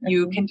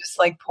 you can just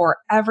like pour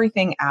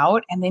everything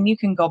out and then you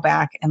can go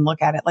back and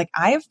look at it. Like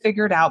I have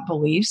figured out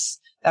beliefs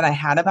that I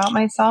had about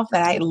myself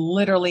that I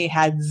literally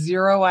had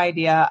zero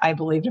idea I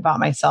believed about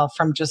myself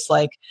from just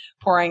like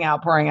pouring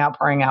out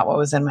what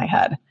was in my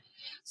head.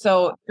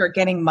 So you're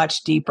getting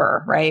much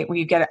deeper, right? When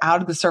you get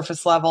out of the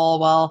surface level,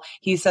 well,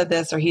 he said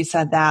this or he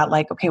said that,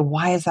 like, okay,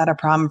 why is that a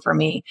problem for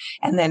me?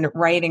 And then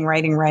writing,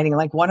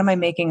 like, what am I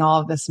making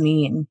all of this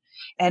mean?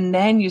 And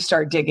then you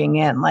start digging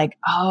in like,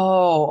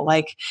 oh,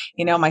 like,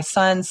 my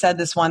son said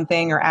this one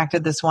thing or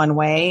acted this one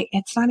way.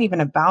 It's not even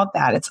about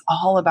that. It's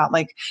all about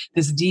like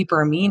this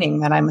deeper meaning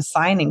that I'm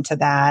assigning to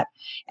that.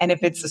 And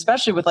if it's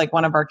especially with like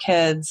one of our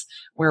kids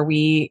where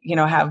we,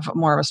 have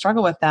more of a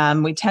struggle with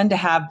them, we tend to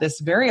have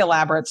this very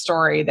elaborate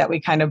story story that we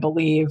kind of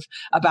believe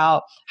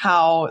about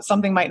how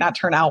something might not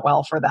turn out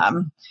well for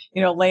them,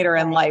 later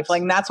in life.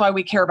 Like, and that's why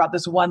we care about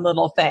this one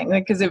little thing.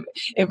 Because if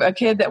a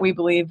kid that we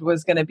believed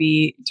was going to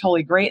be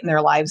totally great in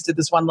their lives did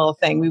this one little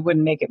thing, we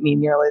wouldn't make it mean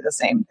nearly the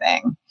same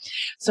thing.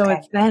 So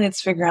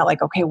it's figuring out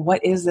like, okay,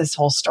 what is this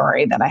whole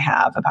story that I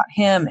have about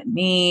him and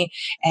me?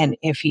 And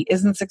if he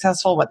isn't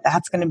successful, what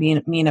that's going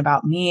to mean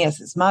about me as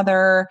his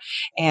mother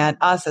and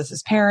us as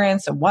his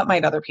parents, and what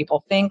might other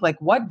people think? Like,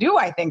 what do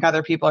I think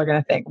other people are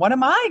going to think? What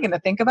am I going to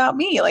think about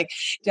me? Like,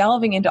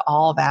 delving into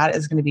all that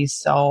is going to be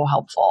so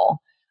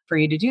helpful for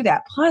you to do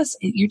that. Plus,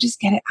 you just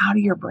get it out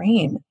of your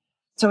brain.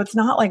 So it's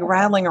not like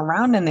rattling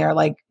around in there,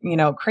 like,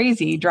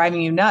 crazy,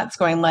 driving you nuts,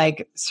 going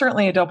like,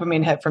 certainly a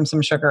dopamine hit from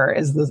some sugar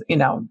is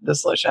the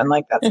solution.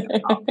 Like, that's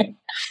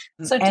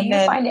So do you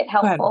find it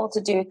helpful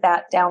to do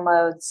that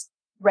downloads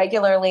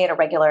regularly at a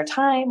regular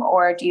time,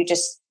 or do you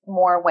just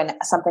more when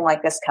something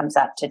like this comes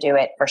up to do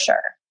it for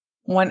sure?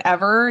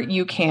 Whenever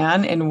you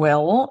can and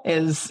will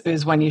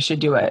is when you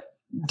should do it.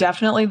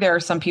 Definitely, there are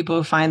some people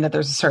who find that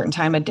there's a certain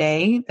time of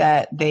day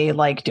that they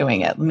like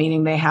doing it,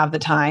 meaning they have the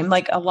time.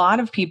 Like, a lot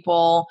of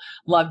people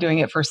love doing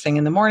it first thing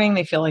in the morning.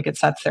 They feel like it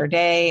sets their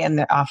day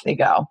and off they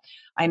go.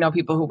 I know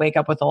people who wake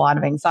up with a lot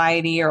of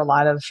anxiety or a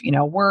lot of,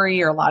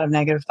 worry or a lot of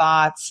negative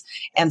thoughts.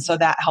 And so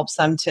that helps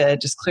them to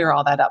just clear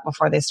all that up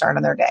before they start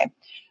on their day.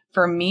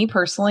 For me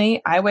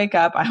personally, I wake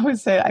up, I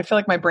always say, I feel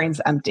like my brain's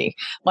empty.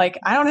 Like,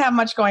 I don't have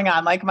much going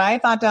on. Like, my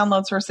thought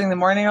downloads first thing in the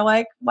morning are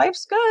like,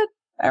 life's good.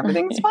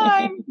 Everything's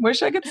fine.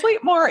 Wish I could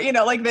sleep more.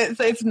 Like this,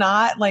 it's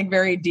not like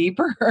very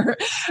deep or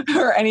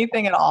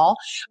anything at all.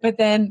 But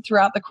then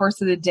throughout the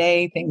course of the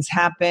day, things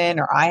happen,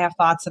 or I have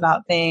thoughts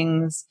about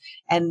things.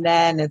 And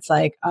then it's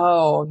like,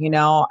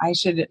 I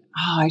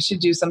should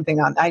do something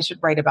I should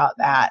write about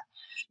that,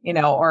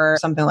 or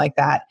something like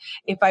that.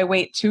 If I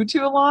wait too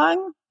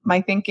long, my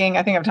thinking,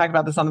 I think I've talked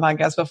about this on the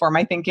podcast before,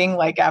 my thinking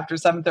like after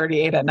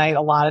 7:38 at night,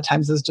 a lot of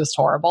times is just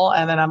horrible.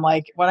 And then I'm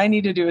like, what I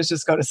need to do is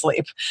just go to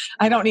sleep.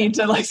 I don't need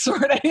to like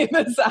sort any of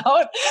this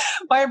out.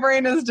 My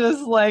brain is just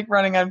like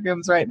running on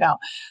fumes right now.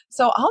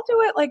 So I'll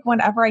do it like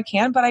whenever I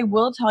can, but I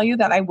will tell you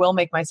that I will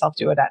make myself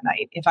do it at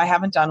night. If I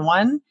haven't done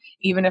one,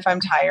 even if I'm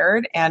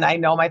tired and I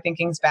know my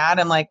thinking's bad,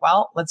 I'm like,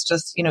 well, let's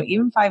just,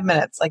 even 5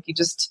 minutes, like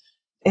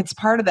it's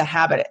part of the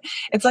habit.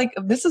 It's like,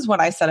 this is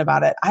what I said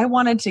about it. I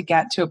wanted to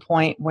get to a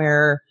point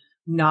where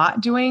not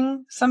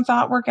doing some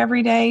thought work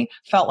every day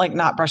felt like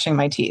not brushing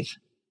my teeth.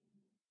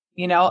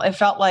 It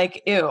felt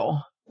like, ew,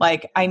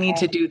 like I need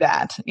to do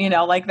that,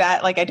 like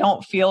that, like I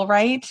don't feel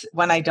right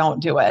when I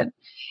don't do it.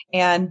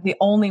 And the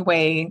only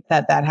way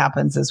that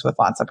happens is with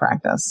lots of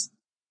practice.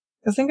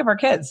 Because think of our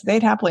kids,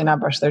 they'd happily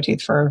not brush their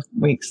teeth for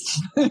weeks.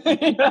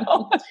 Yeah.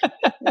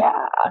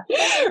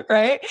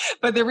 Right.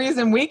 But the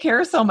reason we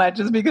care so much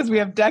is because we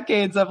have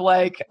decades of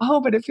like,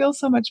 oh, but it feels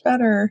so much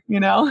better,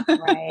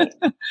 Right.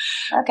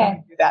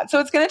 Okay. So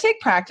it's going to take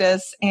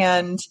practice.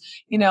 And,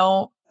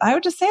 I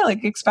would just say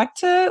like, expect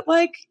to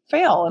like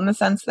fail in the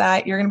sense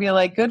that you're going to be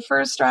like good for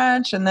a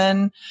stretch and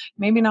then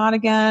maybe not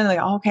again. Like,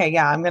 okay,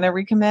 yeah, I'm going to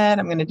recommit.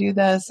 I'm going to do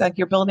this. Like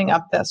you're building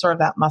up that sort of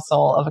that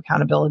muscle of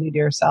accountability to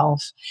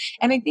yourself.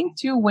 And I think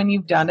too, when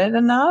you've done it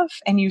enough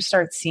and you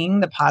start seeing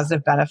the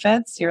positive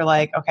benefits, you're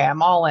like, okay,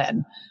 I'm all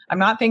in. I'm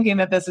not thinking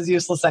that this is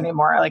useless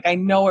anymore. Like I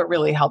know it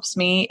really helps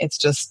me. It's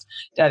just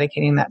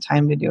dedicating that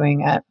time to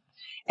doing it.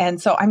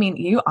 And so, I mean,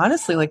 you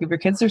honestly, like if your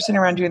kids are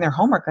sitting around doing their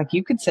homework, like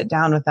you could sit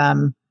down with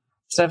them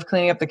instead of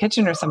cleaning up the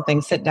kitchen or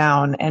something, sit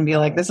down and be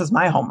like, this is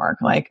my homework.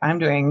 Like I'm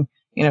doing,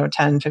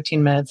 10,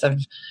 15 minutes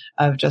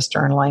of just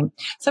journaling.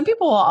 Some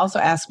people will also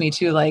ask me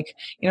too, like,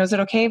 is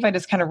it okay if I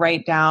just kind of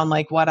write down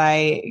like what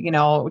I,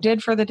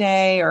 did for the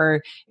day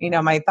or,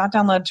 my thought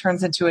download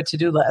turns into a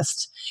to-do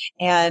list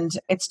and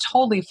it's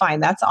totally fine.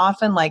 That's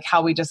often like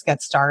how we just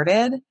get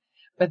started.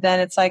 But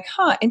then it's like,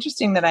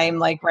 interesting that I'm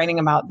like writing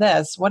about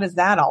this. What is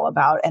that all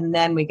about? And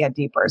then we get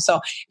deeper. So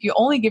if you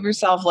only give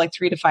yourself like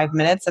 3 to 5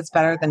 minutes, that's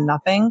better than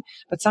nothing.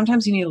 But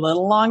sometimes you need a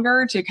little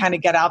longer to kind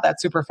of get out that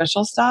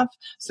superficial stuff.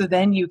 So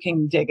then you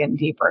can dig in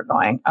deeper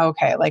going,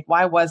 okay, like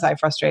why was I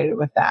frustrated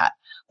with that?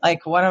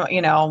 Like what,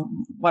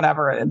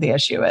 whatever the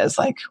issue is,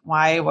 like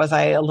why was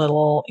I a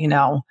little,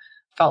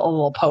 felt a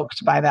little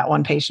poked by that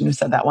one patient who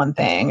said that one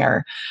thing,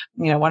 or,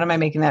 what am I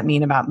making that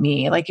mean about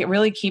me? Like it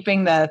really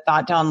keeping the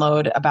thought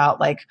download about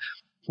like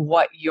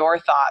what your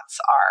thoughts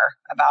are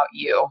about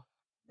you,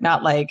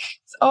 not like,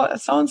 oh,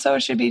 so-and-so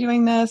should be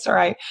doing this.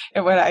 Or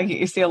what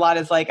I see a lot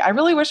is like, I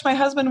really wish my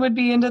husband would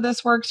be into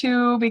this work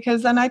too,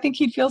 because then I think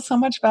he'd feel so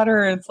much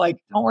better. It's like,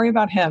 don't worry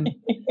about him.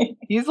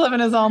 He's living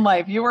his own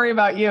life. You worry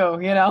about you,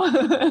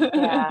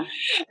 Yeah.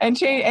 and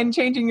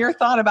changing your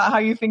thought about how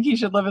you think he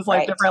should live his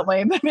life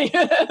differently than he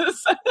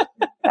is.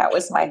 That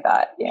was my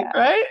thought. Yeah.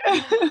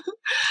 Right.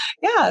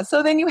 Yeah.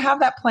 So then you have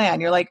that plan.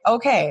 You're like,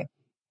 okay,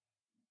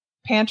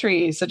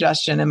 pantry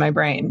suggestion in my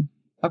brain.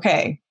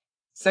 Okay.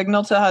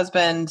 Signal to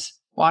husband,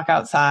 walk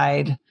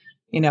outside,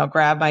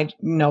 grab my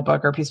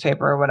notebook or piece of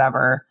paper or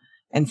whatever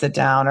and sit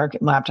down or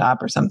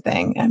laptop or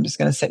something. I'm just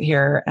going to sit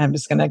here and I'm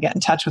just going to get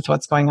in touch with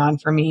what's going on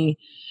for me.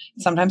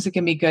 Sometimes it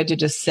can be good to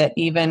just sit,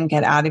 even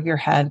get out of your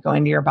head, go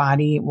into your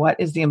body. What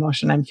is the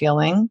emotion I'm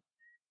feeling?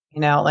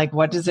 Like,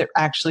 what does it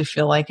actually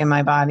feel like in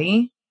my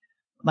body?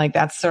 Like,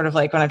 that's sort of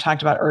like when I've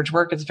talked about urge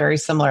work, it's very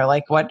similar.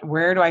 Like,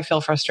 where do I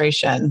feel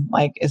frustration?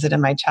 Like, is it in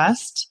my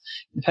chest,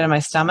 the pit of my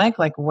stomach?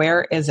 Like,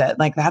 where is it?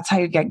 Like, that's how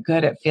you get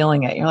good at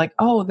feeling it. You're like,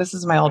 oh, this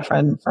is my old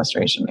friend,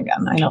 frustration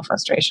again. I know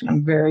frustration.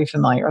 I'm very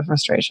familiar with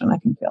frustration. I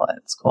can feel it.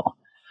 It's cool.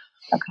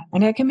 Okay.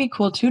 And it can be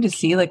cool too, to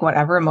see like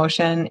whatever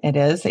emotion it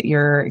is that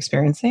you're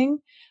experiencing,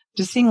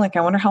 just seeing like,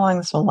 I wonder how long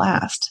this will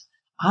last.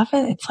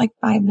 Often it's like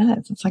 5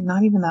 minutes. It's like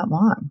not even that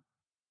long.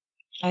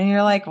 And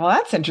you're like, well,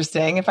 that's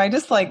interesting. If I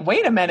just like,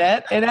 wait a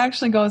minute, it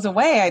actually goes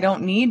away. I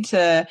don't need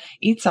to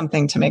eat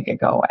something to make it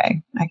go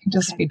away. I can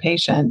just be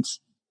patient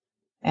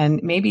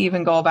and maybe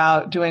even go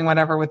about doing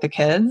whatever with the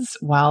kids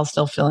while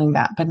still feeling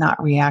that, but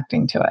not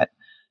reacting to it.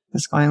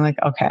 Just going like,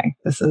 okay,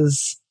 this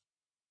is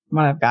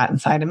what I've got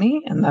inside of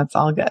me, and that's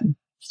all good.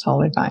 It's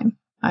totally fine.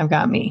 I've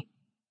got me.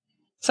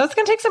 So it's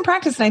going to take some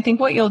practice. And I think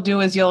what you'll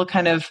do is you'll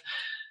kind of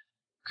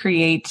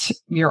create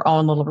your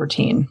own little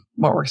routine,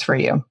 what works for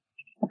you.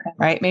 Okay.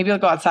 Right. Maybe you'll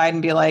go outside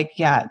and be like,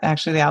 yeah,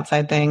 actually the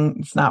outside thing,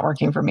 it's not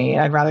working for me.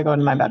 I'd rather go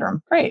into my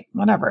bedroom. Great.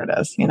 Whatever it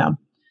is,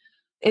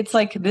 it's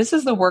like, this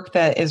is the work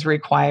that is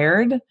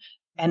required.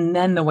 And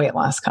then the weight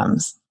loss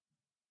comes.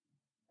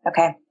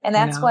 Okay. And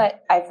that's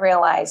what I've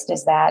realized,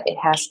 is that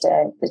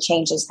the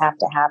changes have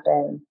to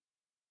happen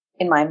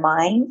in my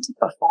mind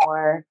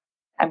before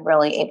I'm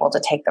really able to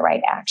take the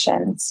right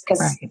actions.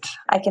 Because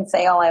I can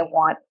say all I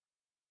want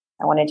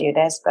to do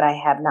this, but I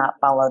have not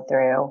followed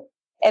through.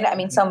 And I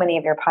mean, so many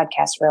of your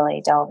podcasts really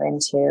delve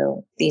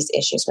into these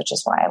issues, which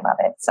is why I love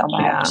it so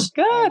much. Yeah,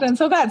 good. And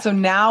so glad. So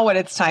now what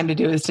it's time to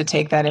do is to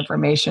take that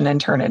information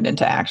and turn it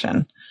into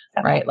action,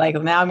 right? Like,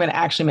 now I'm going to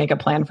actually make a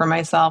plan for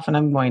myself and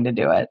I'm going to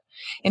do it.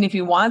 And if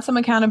you want some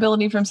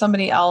accountability from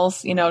somebody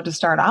else, to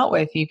start out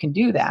with, you can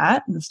do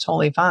that. It's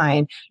totally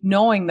fine.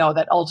 Knowing though,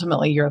 that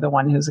ultimately you're the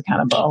one who's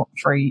accountable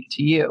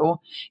to you,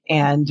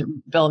 and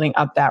building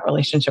up that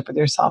relationship with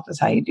yourself is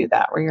how you do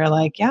that, where you're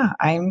like, yeah,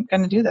 I'm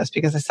going to do this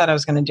because I said I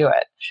was going to do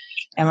it.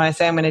 And when I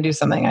say I'm going to do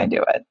something, I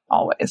do it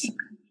always.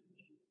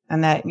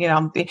 And that,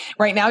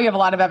 right now you have a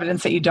lot of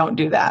evidence that you don't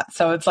do that.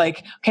 So it's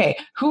like, okay,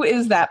 who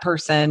is that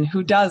person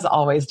who does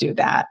always do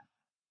that?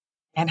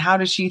 And how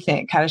does she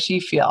think? How does she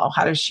feel?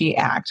 How does she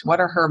act? What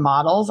are her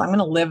models? I'm going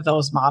to live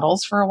those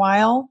models for a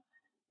while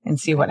and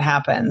see what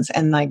happens.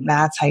 And like,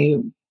 that's how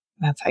you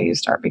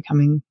start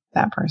becoming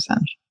that person.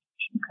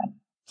 Okay.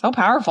 So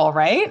powerful,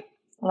 right?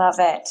 Love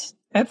it.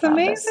 It's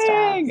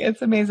amazing.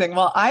 It's amazing.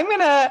 Well, I'm going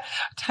to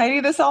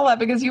tidy this all up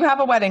because you have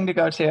a wedding to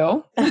go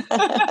to.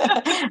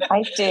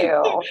 I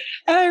do.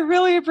 And I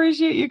really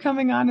appreciate you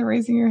coming on and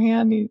raising your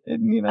hand. This is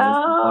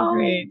so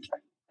great.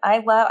 I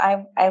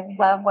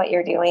love what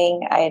you're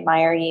doing. I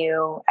admire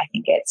you. I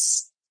think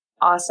it's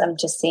awesome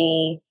to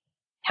see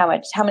how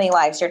many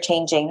lives you're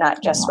changing,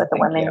 not just with the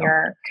women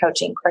you're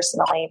coaching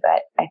personally,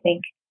 but I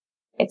think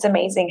it's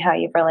amazing how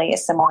you've really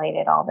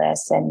assimilated all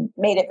this and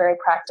made it very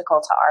practical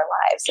to our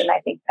lives. And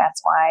I think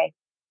that's why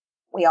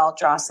we all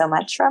draw so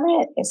much from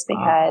it, is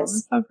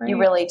because you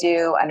really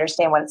do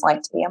understand what it's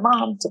like to be a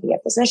mom, to be a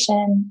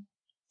physician,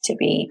 to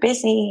be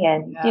busy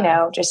and,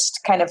 just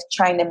kind of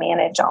trying to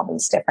manage all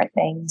these different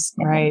things.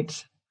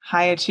 Right.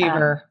 High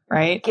achiever,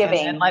 right?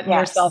 Giving. And letting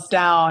yourself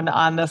down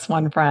on this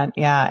one front.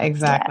 Yeah,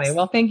 exactly. Yes.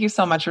 Well, thank you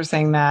so much for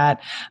saying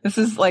that. This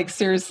is like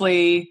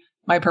seriously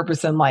my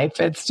purpose in life.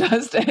 It's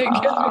just, it gives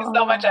me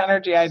so much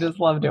energy. I just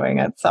love doing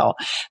it. So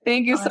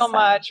thank you so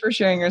much for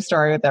sharing your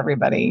story with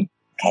everybody.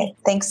 Okay.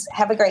 Thanks.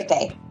 Have a great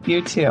day.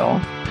 You too.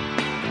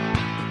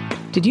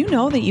 Did you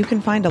know that you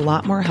can find a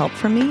lot more help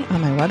from me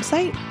on my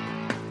website?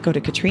 Go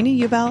to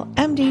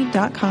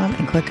KatrinaUbelMD.com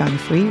and click on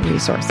free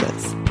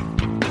resources.